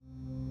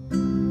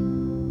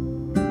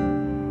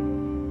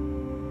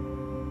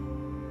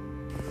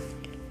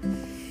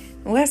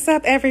What's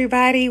up,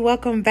 everybody?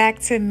 Welcome back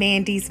to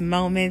Mandy's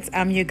Moments.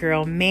 I'm your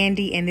girl,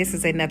 Mandy, and this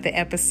is another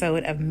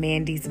episode of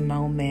Mandy's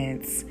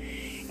Moments.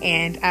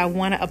 And I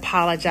want to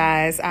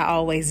apologize, I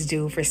always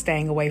do, for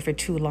staying away for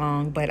too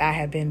long, but I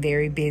have been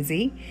very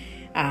busy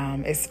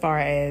as far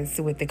as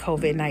with the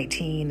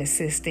COVID-19,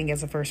 assisting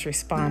as a first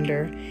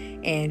responder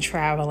and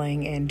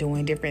traveling and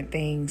doing different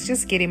things,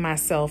 just getting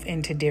myself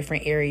into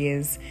different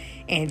areas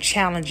and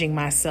challenging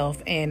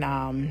myself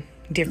in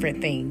different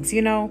things,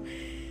 you know.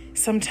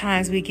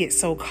 Sometimes we get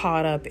so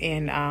caught up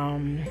in,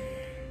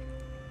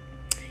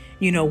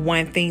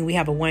 one thing. We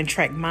have a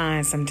one-track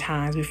mind.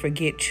 Sometimes we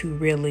forget to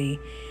really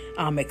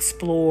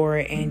explore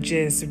and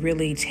just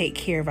really take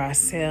care of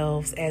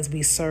ourselves as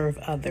we serve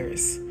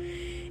others.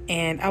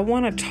 And I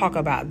want to talk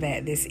about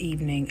that this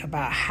evening,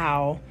 about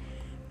how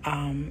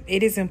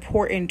it is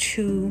important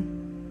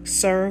to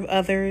serve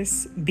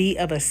others, be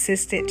of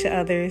assistance to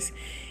others,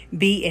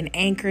 be an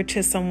anchor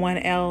to someone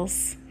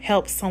else,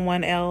 help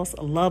someone else,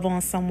 love on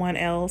someone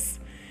else.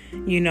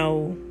 You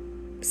know,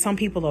 some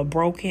people are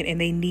broken and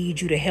they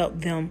need you to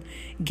help them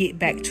get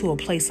back to a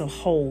place of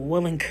whole.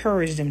 We'll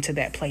encourage them to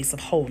that place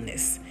of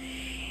wholeness.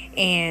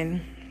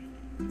 And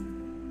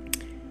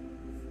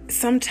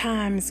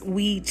sometimes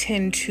we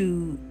tend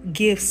to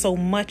give so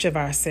much of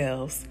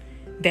ourselves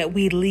that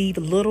we leave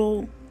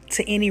little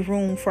to any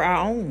room for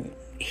our own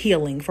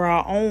healing, for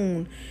our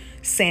own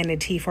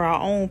sanity, for our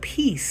own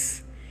peace.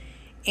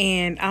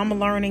 And I'm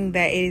learning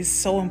that it is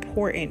so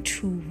important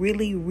to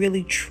really,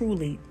 really,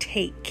 truly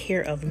take care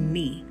of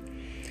me.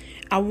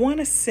 I want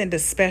to send a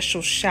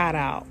special shout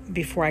out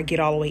before I get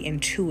all the way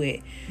into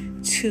it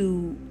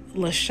to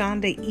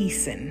LaShonda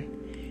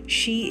Eason.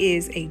 She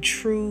is a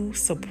true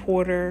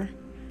supporter,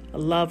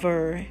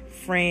 lover,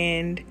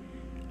 friend,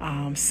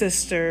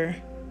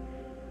 sister,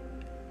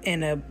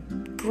 and a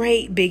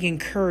great big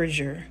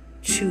encourager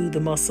to the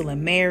Muscle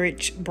and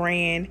Marriage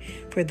brand.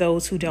 For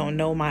those who don't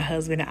know, my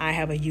husband and I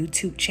have a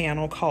YouTube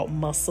channel called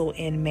Muscle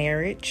and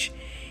Marriage.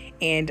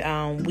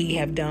 And we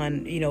have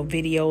done,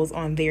 videos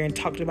on there and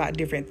talked about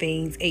different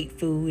things, ate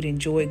food,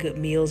 enjoyed good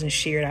meals, and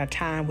shared our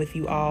time with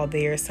you all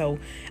there. So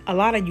a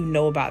lot of you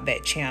know about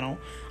that channel.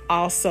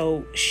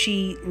 Also,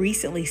 she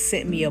recently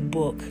sent me a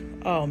book.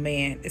 Oh,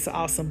 man, it's an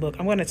awesome book.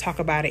 I'm going to talk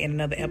about it in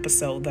another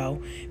episode,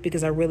 though,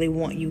 because I really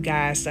want you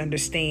guys to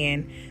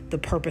understand the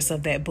purpose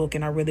of that book.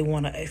 And I really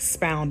want to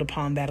expound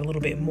upon that a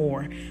little bit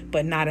more,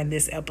 but not in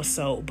this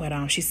episode. But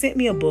she sent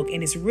me a book,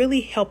 and it's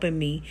really helping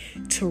me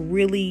to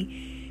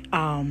really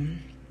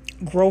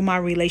grow my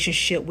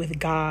relationship with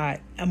God,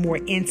 a more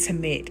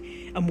intimate,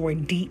 a more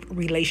deep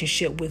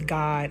relationship with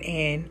God,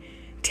 and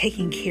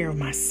taking care of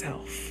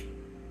myself.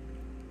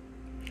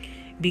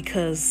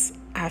 Because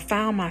I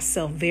found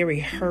myself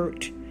very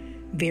hurt,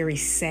 very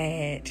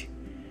sad,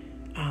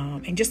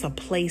 and just a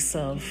place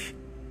of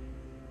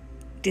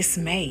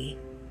dismay,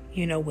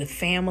 with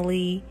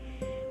family,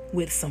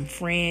 with some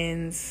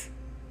friends,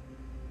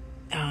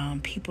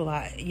 people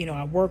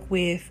I work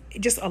with.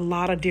 Just a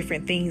lot of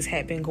different things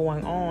had been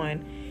going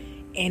on.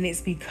 And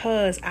it's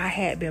because I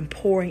had been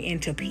pouring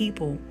into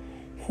people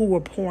who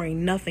were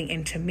pouring nothing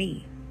into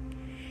me.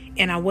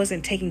 And I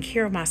wasn't taking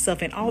care of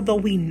myself. And although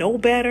we know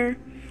better,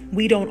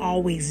 we don't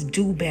always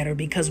do better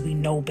because we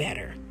know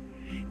better.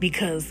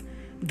 Because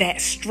that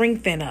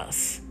strength in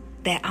us,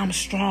 that I'm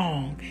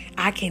strong,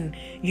 I can,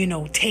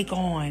 take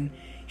on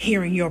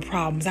hearing your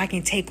problems. I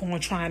can take on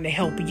trying to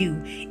help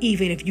you,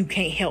 even if you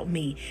can't help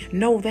me.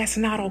 No, that's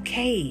not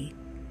okay.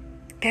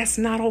 That's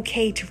not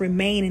okay to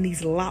remain in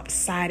these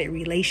lopsided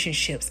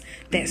relationships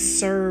that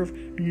serve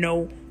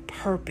no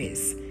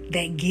purpose,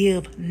 that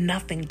give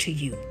nothing to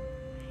you.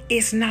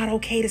 It's not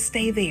okay to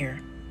stay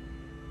there.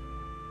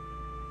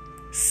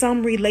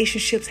 Some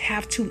relationships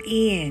have to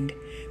end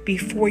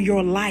before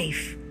your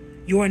life,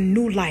 your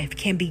new life,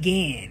 can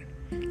begin.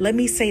 Let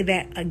me say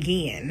that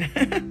again.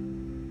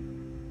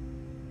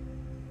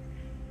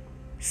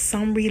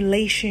 Some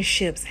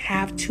relationships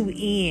have to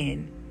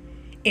end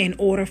in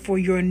order for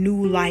your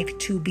new life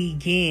to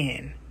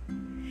begin.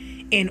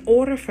 In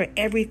order for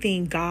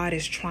everything God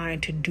is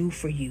trying to do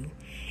for you,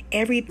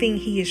 everything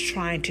He is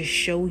trying to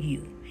show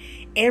you,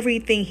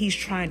 everything He's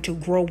trying to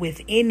grow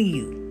within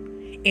you,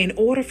 in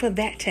order for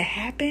that to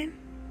happen,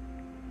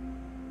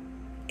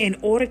 in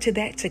order to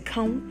that to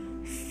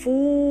come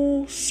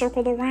full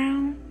circle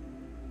around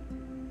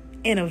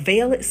and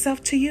avail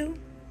itself to you,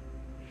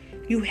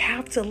 you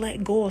have to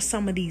let go of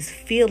some of these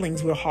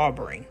feelings we're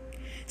harboring,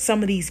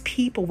 some of these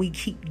people we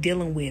keep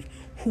dealing with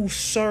who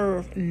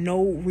serve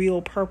no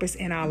real purpose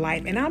in our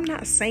life. And I'm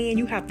not saying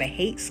you have to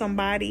hate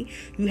somebody,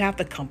 you have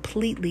to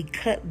completely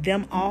cut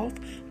them off,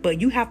 but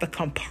you have to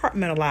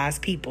compartmentalize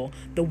people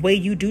the way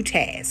you do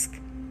tasks.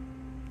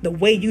 The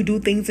way you do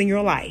things in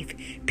your life.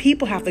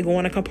 People have to go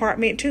in a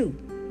compartment too.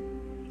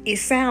 It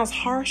sounds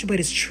harsh, but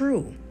it's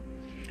true.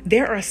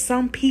 There are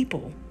some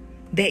people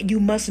that you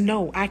must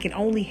know I can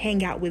only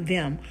hang out with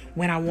them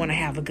when I want to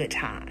have a good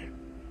time.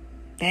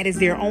 That is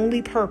their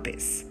only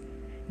purpose.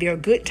 They're a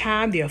good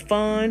time. They're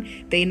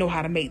fun. They know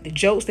how to make the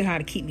jokes. They know how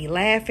to keep me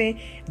laughing.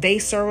 They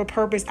serve a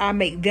purpose. I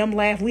make them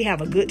laugh. We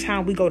have a good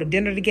time. We go to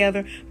dinner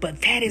together.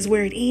 But that is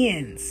where it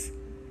ends.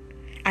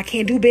 I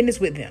can't do business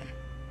with them.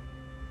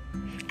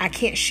 I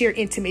can't share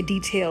intimate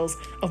details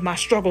of my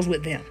struggles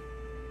with them.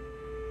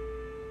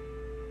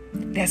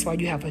 That's why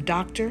you have a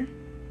doctor.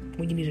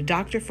 When you need a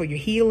doctor for your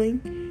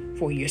healing,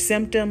 for your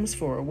symptoms,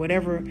 for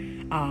whatever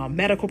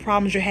medical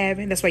problems you're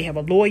having. That's why you have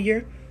a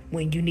lawyer.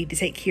 When you need to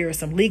take care of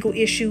some legal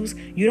issues,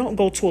 you don't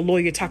go to a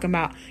lawyer talking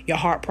about your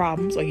heart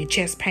problems or your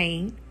chest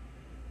pain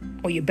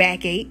or your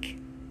backache.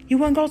 You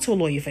wouldn't go to a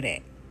lawyer for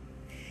that.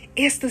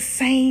 It's the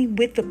same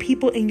with the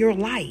people in your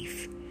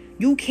life.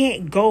 You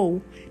can't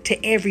go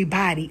to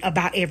everybody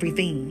about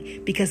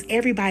everything because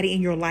everybody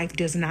in your life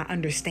does not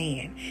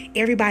understand.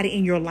 Everybody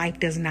in your life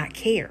does not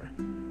care.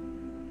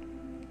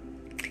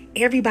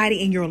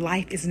 Everybody in your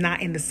life is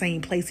not in the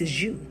same place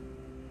as you.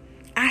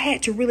 I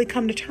had to really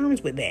come to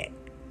terms with that.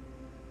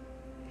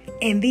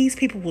 And these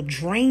people will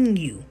drain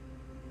you.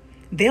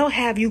 They'll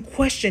have you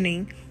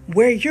questioning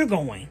where you're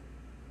going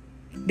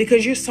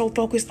because you're so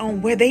focused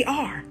on where they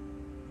are.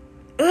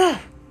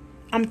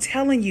 I'm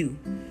telling you,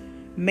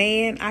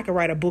 man, I could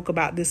write a book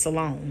about this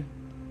alone.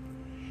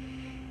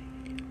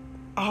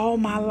 All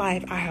my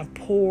life, I have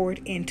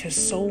poured into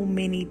so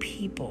many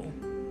people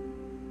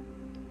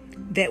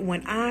that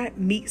when I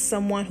meet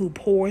someone who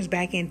pours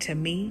back into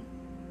me,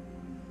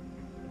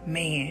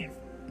 man,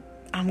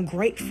 I'm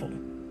grateful.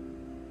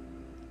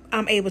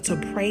 I'm able to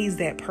praise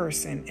that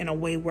person in a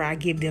way where I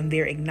give them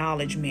their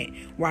acknowledgement,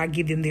 where I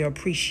give them their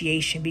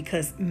appreciation,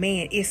 because,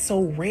 man, it's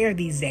so rare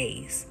these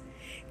days.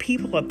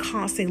 People are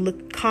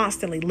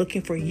constantly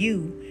looking for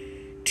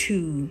you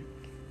to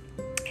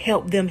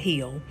help them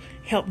heal,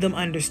 help them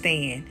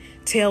understand,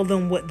 tell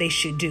them what they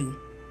should do.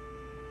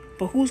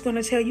 But who's going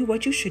to tell you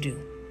what you should do?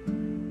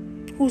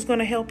 Who's going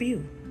to help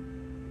you?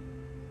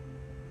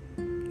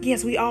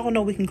 Yes, we all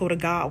know we can go to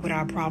God with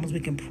our problems.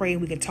 We can pray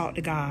and we can talk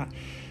to God.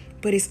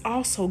 But it's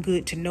also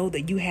good to know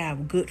that you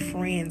have good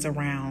friends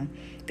around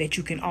that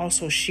you can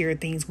also share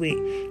things with.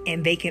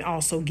 And they can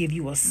also give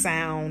you a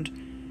sound.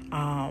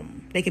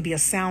 They can be a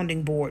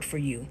sounding board for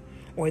you.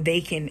 Or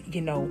they can,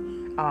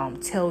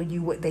 tell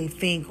you what they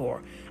think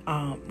or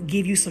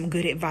give you some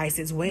good advice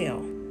as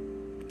well.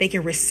 They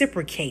can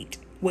reciprocate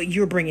what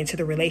you're bringing to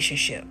the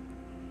relationship.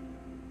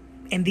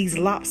 And these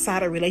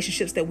lopsided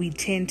relationships that we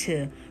tend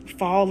to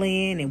fall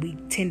in and we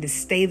tend to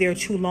stay there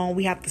too long,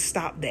 we have to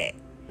stop that.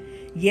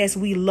 Yes,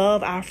 we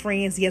love our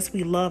friends. Yes,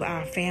 we love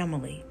our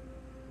family.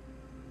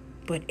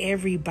 But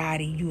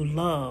everybody you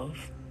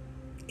love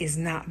is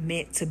not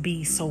meant to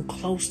be so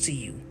close to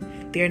you.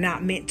 They're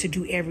not meant to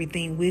do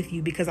everything with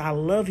you. Because I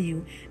love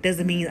you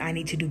doesn't mean I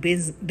need to do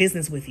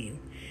business with you.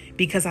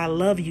 Because I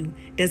love you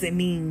doesn't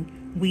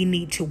mean we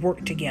need to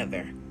work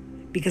together.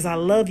 Because I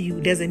love you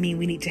doesn't mean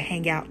we need to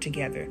hang out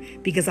together.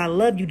 Because I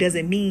love you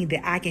doesn't mean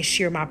that I can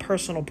share my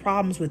personal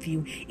problems with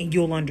you and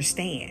you'll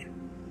understand.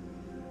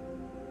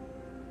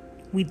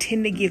 We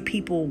tend to give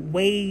people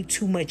way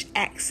too much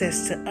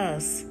access to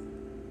us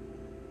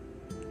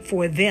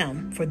for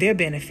them, for their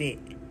benefit.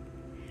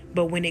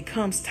 But when it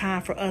comes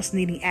time for us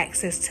needing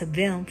access to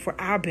them for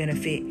our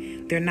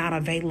benefit, they're not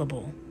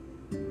available.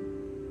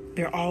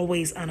 They're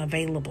always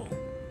unavailable.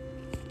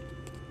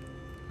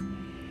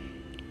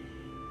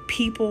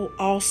 People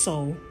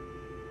also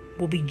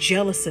will be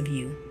jealous of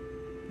you.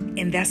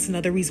 And that's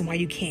another reason why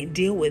you can't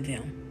deal with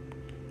them.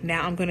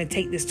 Now I'm going to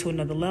take this to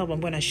another level.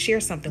 I'm going to share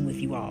something with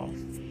you all.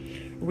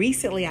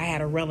 Recently, I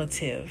had a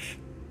relative.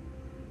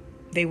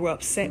 They were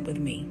upset with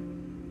me,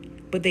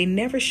 but they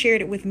never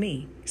shared it with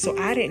me. So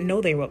I didn't know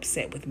they were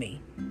upset with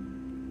me.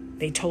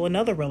 They told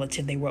another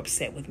relative they were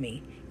upset with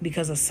me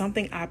because of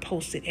something I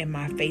posted in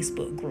my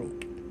Facebook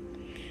group.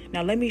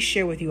 Now, let me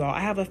share with you all.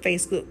 I have a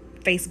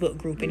Facebook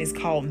group and it's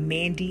called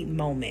Mandy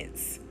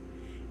Moments.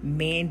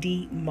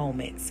 Mandy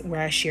Moments,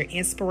 where I share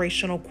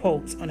inspirational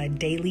quotes on a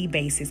daily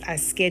basis. I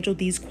schedule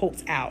these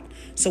quotes out.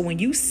 So when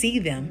you see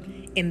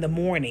them in the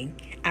morning,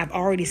 I've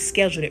already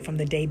scheduled it from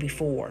the day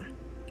before.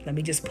 Let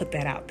me just put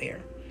that out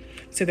there.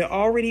 So they're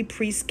already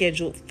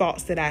pre-scheduled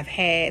thoughts that I've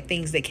had,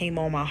 things that came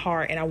on my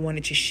heart and I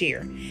wanted to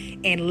share.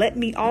 And let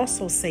me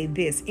also say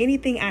this.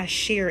 Anything I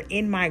share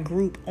in my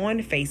group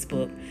on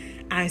Facebook,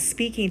 I'm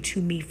speaking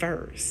to me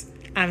first.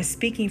 I'm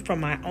speaking from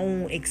my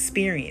own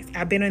experience.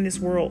 I've been in this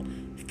world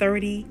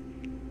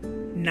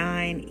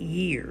 39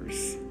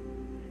 years.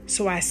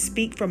 So I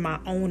speak from my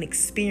own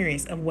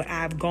experience of what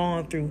I've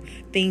gone through,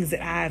 things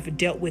that I've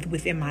dealt with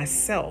within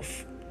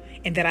myself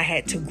and that I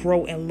had to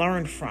grow and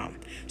learn from.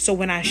 So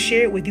when I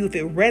share it with you, if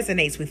it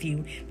resonates with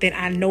you, then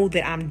I know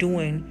that I'm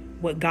doing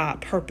what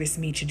God purposed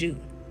me to do.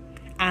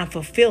 I'm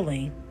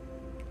fulfilling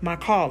my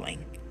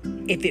calling.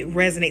 If it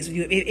resonates with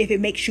you, if it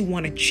makes you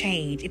want to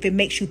change, if it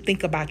makes you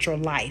think about your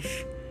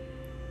life,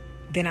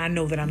 then I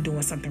know that I'm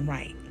doing something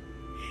right.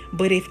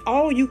 But if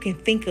all you can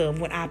think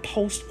of when I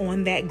post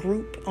on that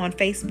group on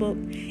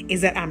Facebook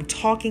is that I'm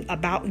talking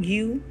about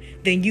you,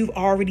 then you've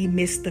already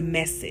missed the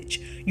message.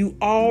 You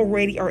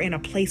already are in a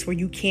place where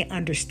you can't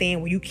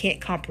understand, where you can't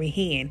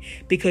comprehend,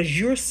 because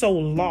you're so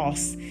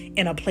lost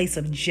in a place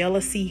of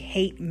jealousy,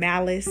 hate,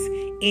 malice,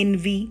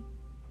 envy.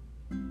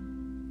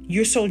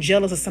 You're so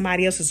jealous of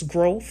somebody else's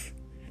growth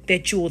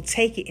that you will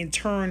take it and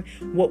turn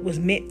what was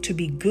meant to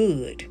be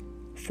good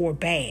for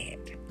bad.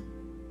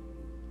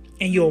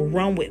 And you'll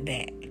run with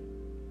that.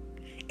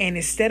 And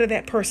instead of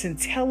that person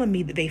telling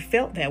me that they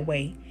felt that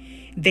way,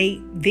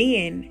 they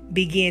then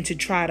began to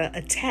try to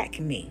attack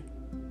me.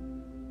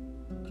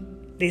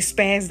 They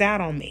spazzed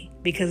out on me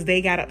because they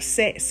got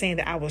upset saying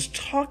that I was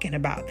talking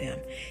about them.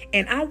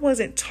 And I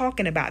wasn't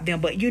talking about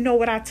them. But you know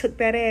what I took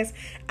that as?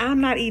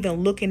 I'm not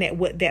even looking at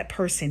what that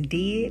person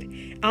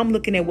did. I'm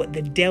looking at what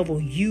the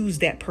devil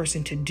used that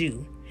person to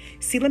do.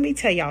 See, let me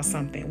tell y'all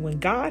something. When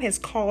God has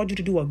called you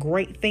to do a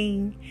great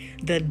thing,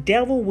 the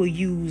devil will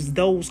use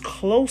those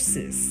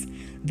closest,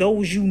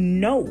 those you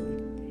know.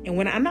 And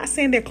when I'm not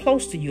saying they're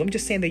close to you, I'm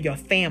just saying they're your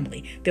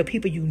family. They're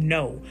people you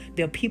know.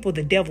 They're people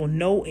the devil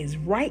know is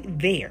right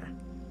there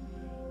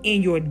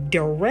in your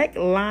direct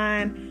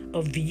line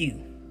of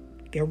view.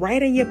 They're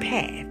right in your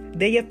path.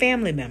 They're your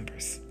family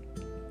members.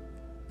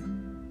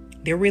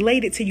 They're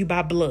related to you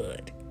by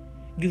blood.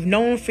 You've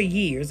known for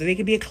years, or they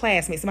could be a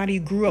classmate, somebody you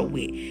grew up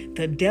with.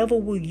 The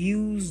devil will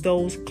use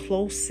those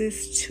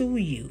closest to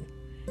you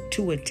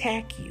to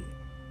attack you.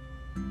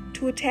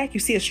 To attack you.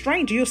 See a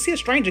stranger, you'll see a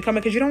stranger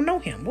coming because you don't know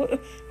him.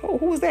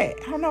 Who is that?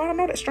 I don't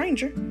know that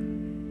stranger.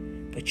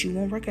 But you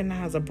won't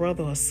recognize a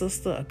brother or a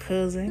sister, a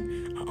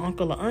cousin, an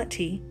uncle or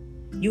auntie.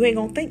 You ain't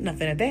gonna think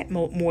nothing of that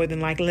more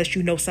than like, unless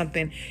you know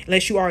something,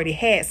 unless you already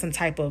had some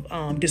type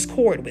of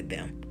discord with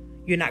them.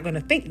 You're not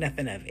gonna think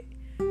nothing of it.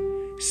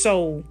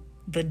 So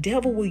the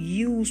devil will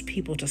use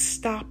people to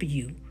stop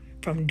you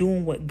from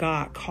doing what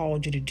God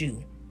called you to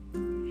do.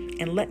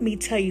 And let me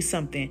tell you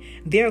something.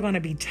 There are going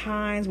to be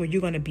times where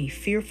you're going to be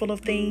fearful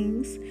of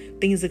things.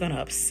 Things are going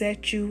to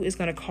upset you. It's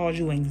going to cause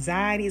you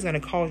anxiety. It's going to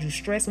cause you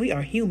stress. We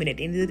are human at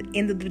the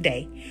end of the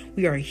day.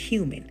 We are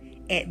human.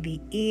 At the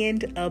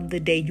end of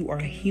the day, you are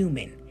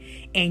human.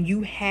 And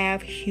you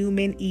have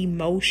human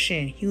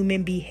emotion,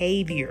 human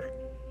behavior.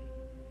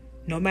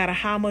 No matter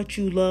how much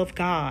you love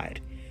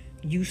God,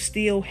 you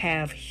still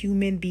have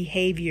human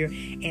behavior.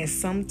 And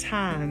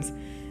sometimes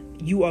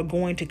you are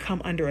going to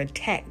come under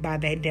attack by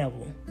that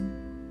devil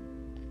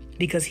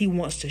because he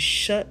wants to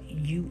shut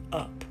you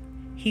up.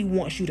 He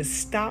wants you to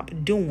stop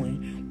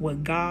doing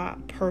what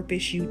God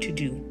purposed you to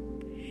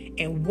do.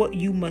 And what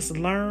you must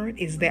learn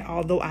is that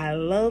although I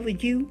love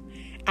you,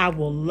 I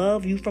will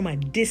love you from a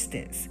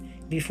distance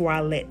before I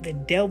let the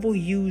devil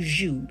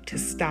use you to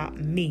stop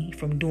me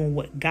from doing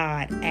what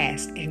God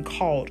asked and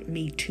called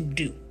me to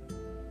do.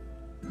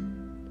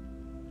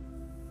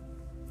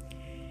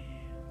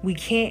 We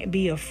can't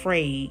be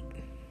afraid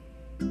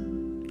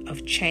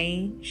of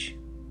change.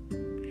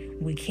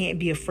 We can't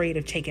be afraid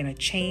of taking a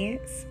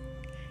chance.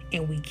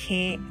 And we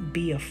can't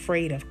be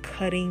afraid of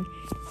cutting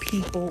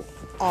people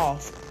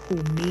off who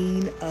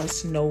mean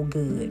us no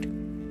good.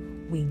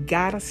 We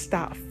gotta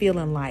stop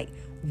feeling like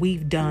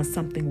we've done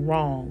something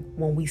wrong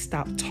when we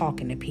stop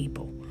talking to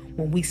people,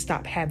 when we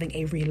stop having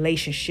a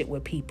relationship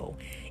with people.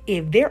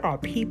 If there are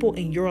people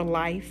in your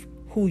life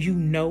who you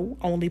know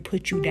only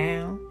put you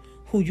down,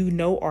 who you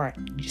know are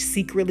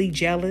secretly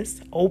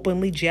jealous,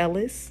 openly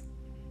jealous,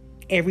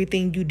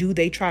 everything you do,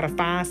 they try to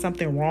find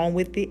something wrong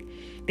with it.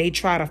 They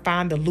try to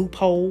find the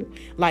loophole,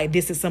 like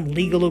this is some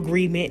legal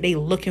agreement. They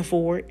looking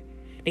for it.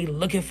 They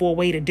looking for a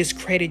way to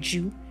discredit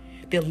you.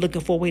 They're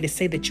looking for a way to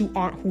say that you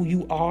aren't who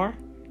you are.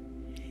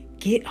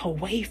 Get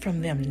away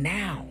from them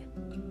now.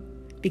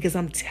 Because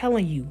I'm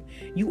telling you,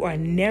 you are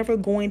never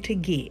going to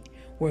get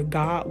where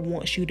God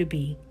wants you to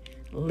be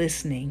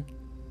listening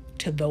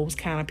to those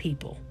kind of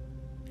people,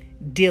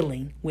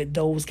 dealing with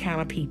those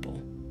kind of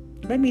people.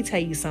 Let me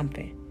tell you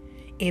something.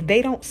 If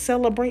they don't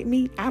celebrate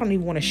me, I don't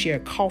even want to share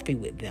coffee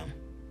with them.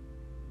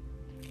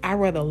 I'd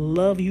rather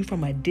love you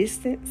from a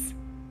distance,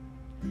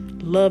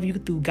 love you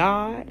through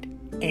God,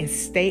 and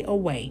stay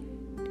away.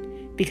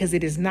 Because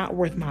it is not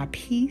worth my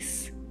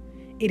peace.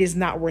 It is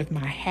not worth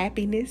my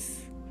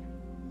happiness.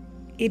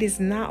 It is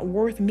not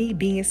worth me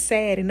being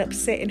sad and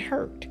upset and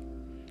hurt,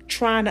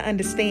 trying to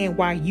understand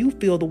why you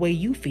feel the way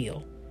you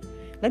feel.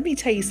 Let me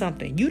tell you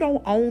something. You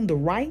don't own the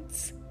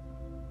rights.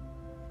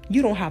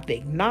 You don't have to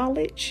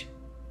acknowledge.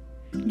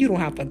 You don't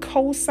have to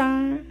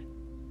co-sign.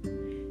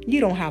 You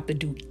don't have to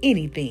do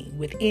anything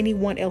with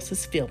anyone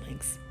else's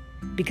feelings,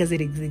 because it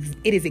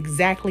is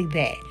exactly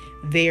that.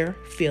 Their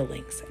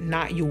feelings,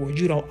 not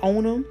yours. You don't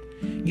own them.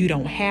 You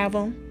don't have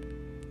them.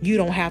 You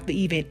don't have to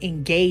even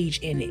engage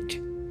in it.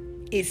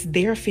 It's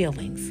their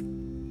feelings.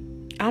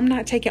 I'm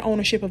not taking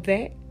ownership of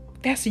that.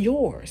 That's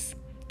yours.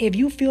 If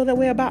you feel that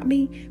way about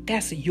me,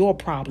 that's your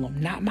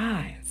problem, not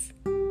mine.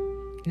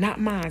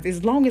 Not mine.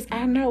 As long as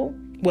I know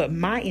what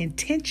my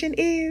intention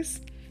is,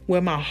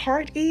 where my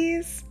heart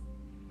is,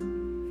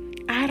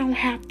 I don't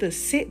have to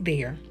sit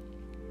there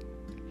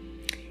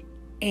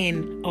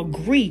and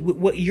agree with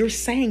what you're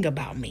saying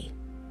about me.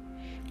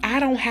 I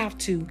don't have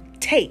to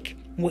take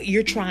what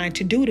you're trying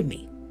to do to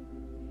me.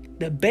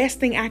 The best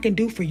thing I can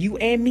do for you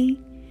and me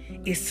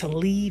is to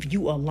leave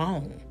you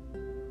alone.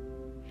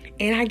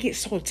 And I get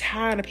so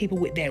tired of people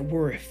with that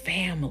word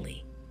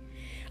family.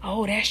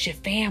 Oh, that's your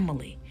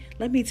family.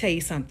 Let me tell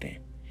you something.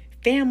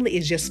 Family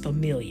is just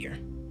familiar.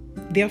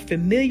 They're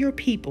familiar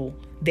people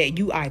that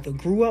you either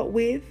grew up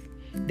with,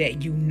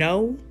 that you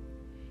know,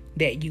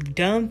 that you've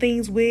done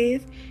things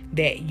with,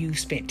 that you've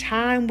spent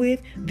time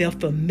with. They're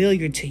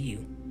familiar to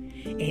you.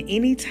 And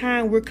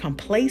anytime we're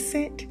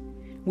complacent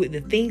with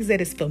the things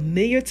that is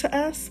familiar to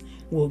us,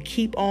 we'll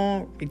keep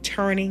on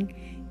returning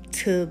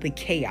to the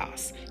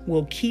chaos.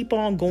 We'll keep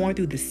on going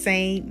through the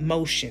same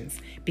motions.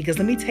 Because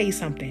let me tell you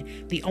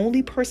something. The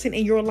only person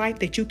in your life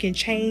that you can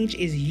change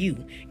is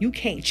you. You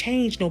can't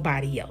change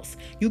nobody else.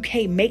 You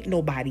can't make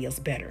nobody else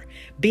better.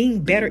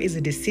 Being better is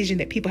a decision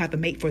that people have to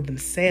make for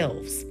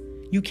themselves.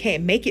 You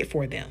can't make it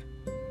for them.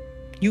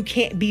 You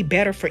can't be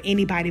better for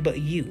anybody but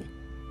you.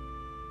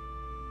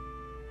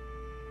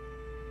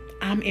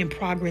 I'm in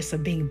progress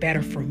of being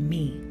better for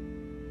me.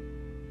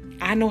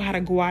 I know how to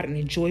go out and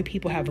enjoy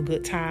people, have a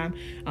good time,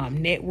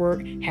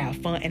 network, have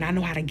fun, and I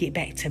know how to get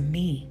back to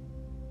me.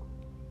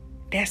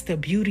 That's the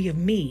beauty of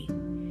me.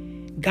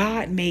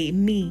 God made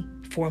me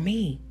for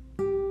me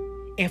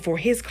and for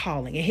his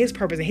calling and his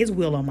purpose and his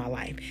will on my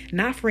life,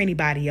 not for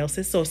anybody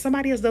else's. So if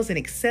somebody else doesn't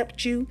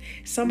accept you,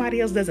 somebody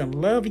else doesn't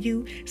love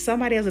you,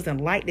 somebody else doesn't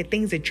like the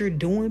things that you're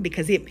doing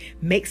because it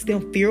makes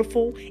them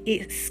fearful,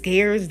 it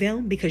scares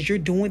them because you're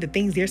doing the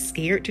things they're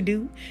scared to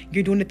do,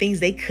 you're doing the things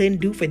they couldn't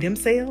do for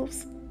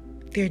themselves,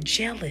 they're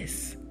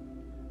jealous.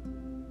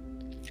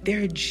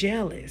 They're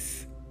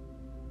jealous.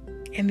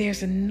 And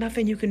there's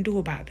nothing you can do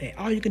about that.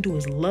 All you can do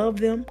is love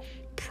them,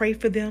 pray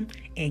for them,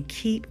 and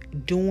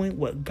keep doing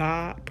what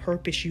God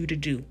purposed you to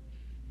do.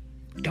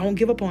 Don't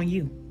give up on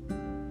you.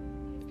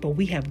 But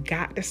we have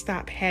got to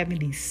stop having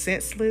these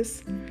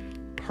senseless,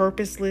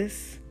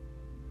 purposeless,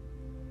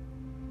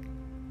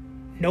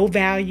 no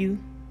value,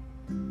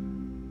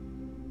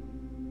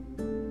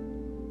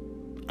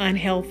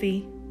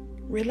 unhealthy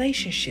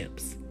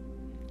relationships.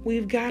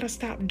 We've got to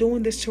stop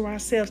doing this to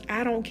ourselves.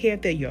 I don't care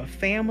if they're your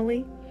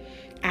family.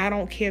 I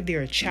don't care if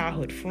they're a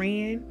childhood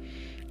friend.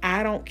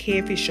 I don't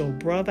care if it's your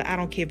brother. I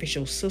don't care if it's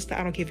your sister.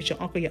 I don't care if it's your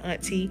uncle, your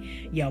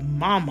auntie, your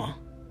mama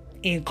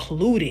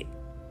included.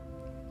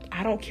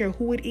 I don't care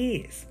who it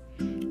is.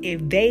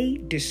 If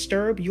they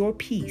disturb your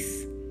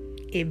peace,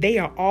 if they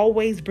are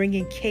always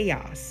bringing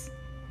chaos,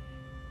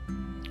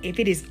 if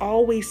it is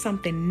always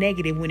something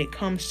negative when it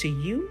comes to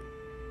you,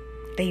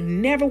 they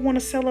never want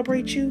to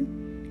celebrate you,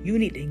 you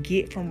need to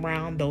get from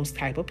around those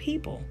type of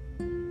people.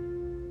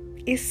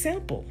 It's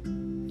simple.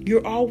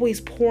 You're always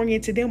pouring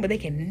into them, but they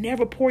can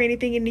never pour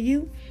anything into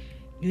you.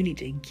 You need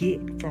to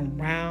get from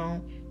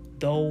around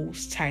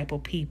those type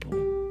of people.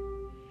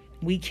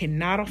 We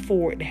cannot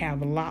afford to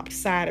have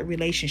lopsided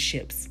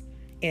relationships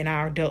in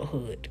our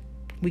adulthood.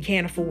 We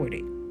can't afford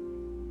it.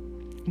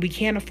 We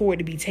can't afford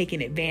to be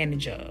taken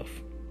advantage of.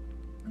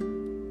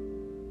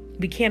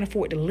 We can't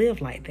afford to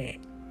live like that.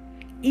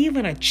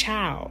 Even a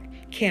child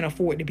can't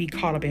afford to be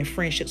caught up in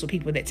friendships with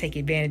people that take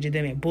advantage of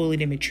them and bully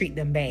them and treat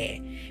them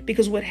bad.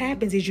 Because what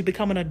happens is you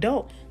become an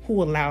adult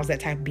who allows that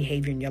type of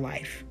behavior in your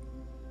life.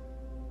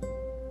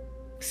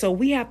 So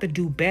we have to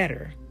do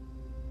better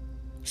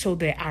so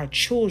that our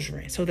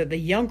children, so that the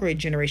younger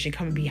generation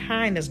coming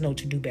behind us know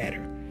to do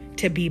better,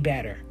 to be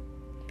better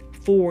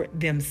for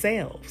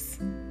themselves.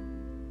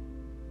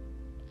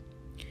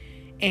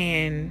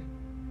 And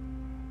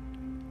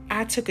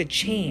I took a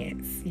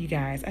chance, you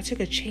guys. I took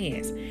a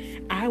chance.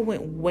 I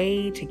went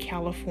way to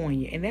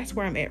California, and that's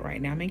where I'm at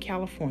right now. I'm in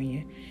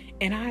California,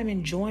 and I'm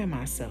enjoying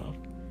myself.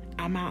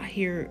 I'm out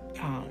here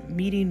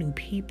meeting new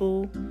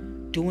people,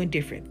 doing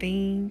different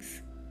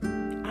things.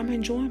 I'm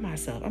enjoying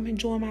myself. I'm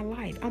enjoying my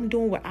life. I'm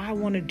doing what I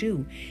want to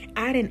do.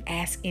 I didn't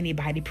ask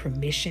anybody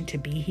permission to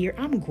be here.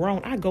 I'm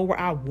grown. I go where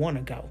I want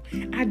to go.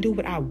 I do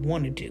what I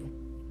want to do.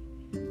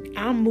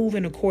 I'm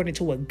moving according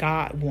to what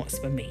God wants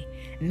for me,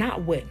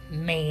 not what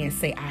man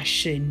say I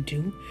shouldn't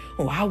do.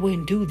 Oh, I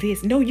wouldn't do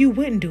this. No, you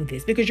wouldn't do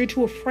this because you're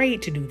too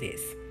afraid to do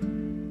this.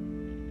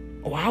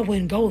 Oh, I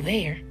wouldn't go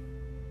there.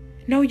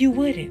 No, you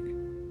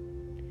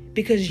wouldn't,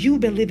 because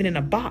you've been living in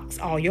a box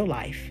all your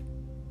life.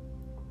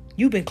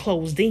 You've been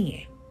closed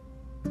in.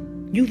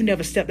 You've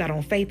never stepped out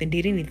on faith and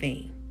did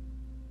anything.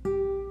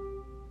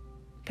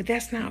 But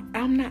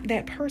I'm not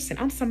that person.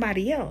 I'm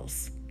somebody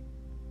else.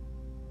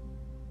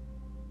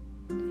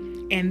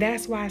 And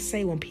that's why I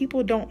say when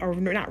people are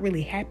not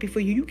really happy for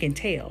you, you can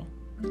tell.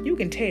 You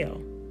can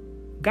tell.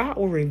 God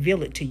will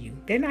reveal it to you.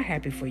 They're not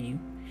happy for you.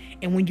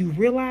 And when you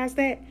realize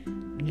that,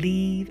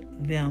 leave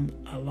them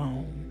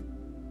alone.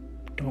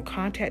 Don't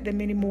contact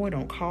them anymore.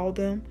 Don't call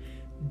them.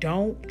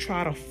 Don't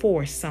try to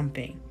force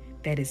something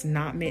that is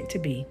not meant to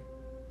be.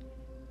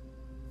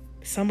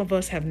 Some of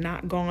us have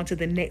not gone to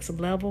the next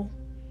level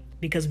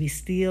because we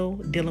still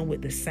dealing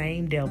with the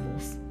same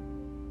devils.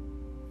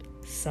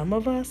 Some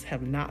of us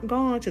have not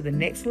gone to the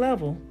next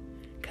level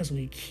because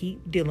we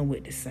keep dealing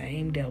with the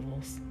same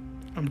devils.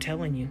 I'm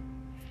telling you,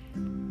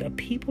 the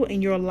people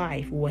in your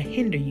life will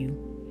hinder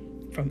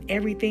you from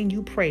everything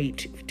you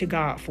prayed to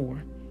God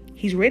for.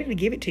 He's ready to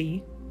give it to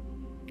you,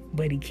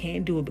 but he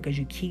can't do it because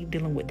you keep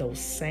dealing with those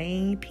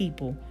same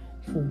people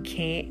who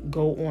can't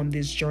go on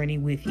this journey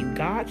with you.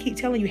 God keep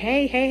telling you,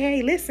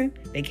 hey, listen,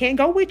 they can't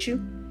go with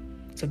you.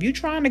 So if you're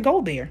trying to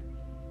go there,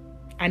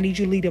 I need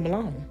you to leave them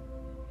alone.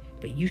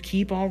 But you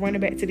keep on running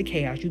back to the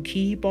chaos. You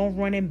keep on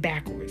running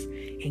backwards.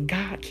 And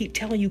God keep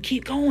telling you,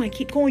 keep going.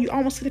 You're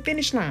almost to the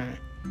finish line.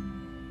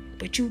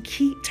 But you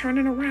keep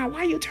turning around. Why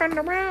are you turning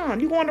around?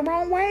 You're going the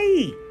wrong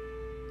way.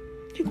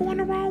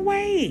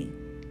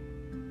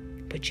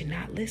 But you're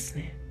not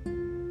listening.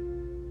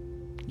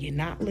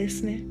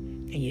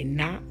 And you're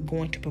not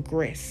going to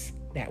progress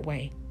that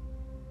way.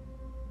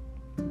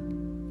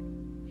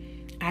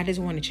 I just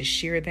wanted to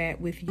share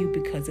that with you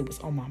because it was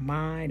on my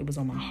mind. It was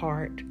on my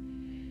heart.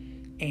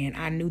 And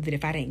I knew that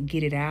if I didn't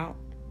get it out,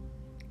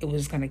 it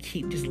was going to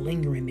keep just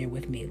lingering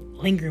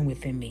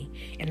within me.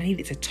 And I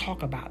needed to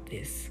talk about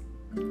this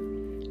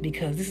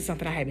because this is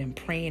something I had been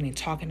praying and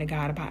talking to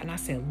God about. And I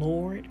said,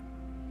 Lord,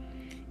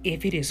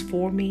 if it is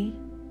for me,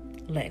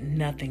 let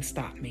nothing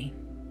stop me.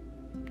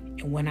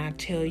 And when I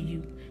tell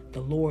you,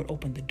 the Lord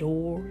opened the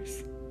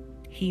doors,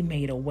 he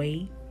made a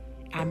way.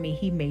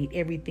 He made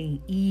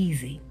everything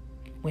easy.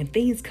 When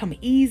things come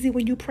easy,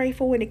 when you pray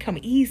for it and it come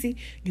easy,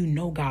 you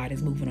know God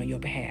is moving on your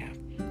behalf.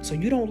 So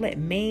you don't let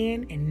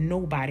man and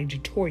nobody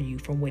detour you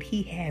from what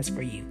he has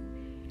for you.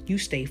 You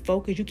stay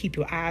focused. You keep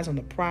your eyes on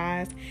the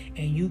prize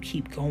and you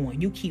keep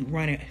going. You keep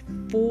running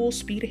full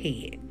speed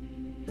ahead.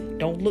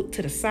 Don't look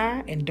to the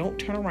side and don't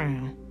turn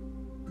around.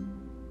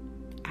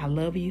 I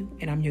love you,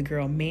 and I'm your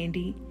girl,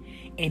 Mandy.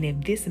 And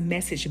if this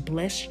message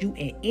blessed you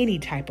in any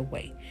type of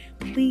way,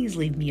 please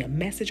leave me a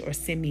message or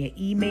send me an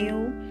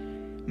email.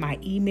 My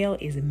email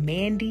is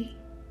Mandy,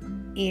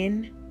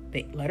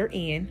 the letter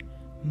N,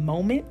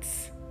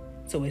 moments.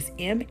 So it's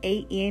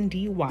MANDY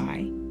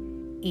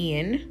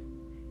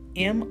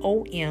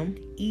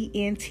NMOMENTS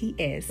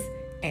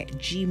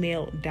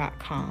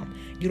 @gmail.com.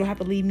 You don't have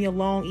to leave me a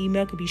long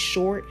email. It could be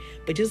short,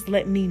 but just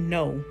let me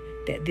know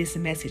that this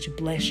message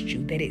blessed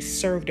you, that it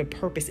served a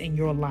purpose in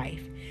your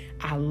life.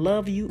 I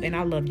love you, and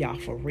I love y'all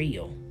for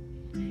real.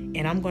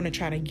 And I'm going to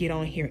try to get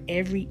on here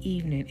every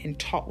evening and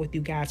talk with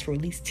you guys for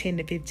at least 10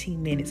 to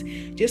 15 minutes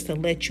just to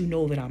let you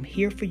know that I'm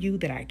here for you,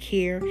 that I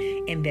care,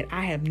 and that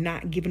I have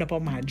not given up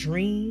on my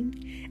dream.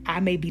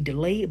 I may be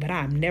delayed, but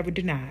I'm never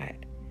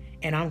denied.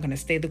 And I'm going to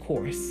stay the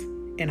course.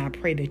 And I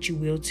pray that you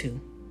will too.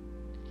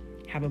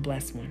 Have a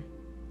blessed one.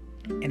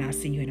 And I'll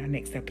see you in our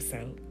next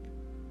episode.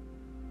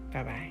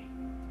 Bye-bye.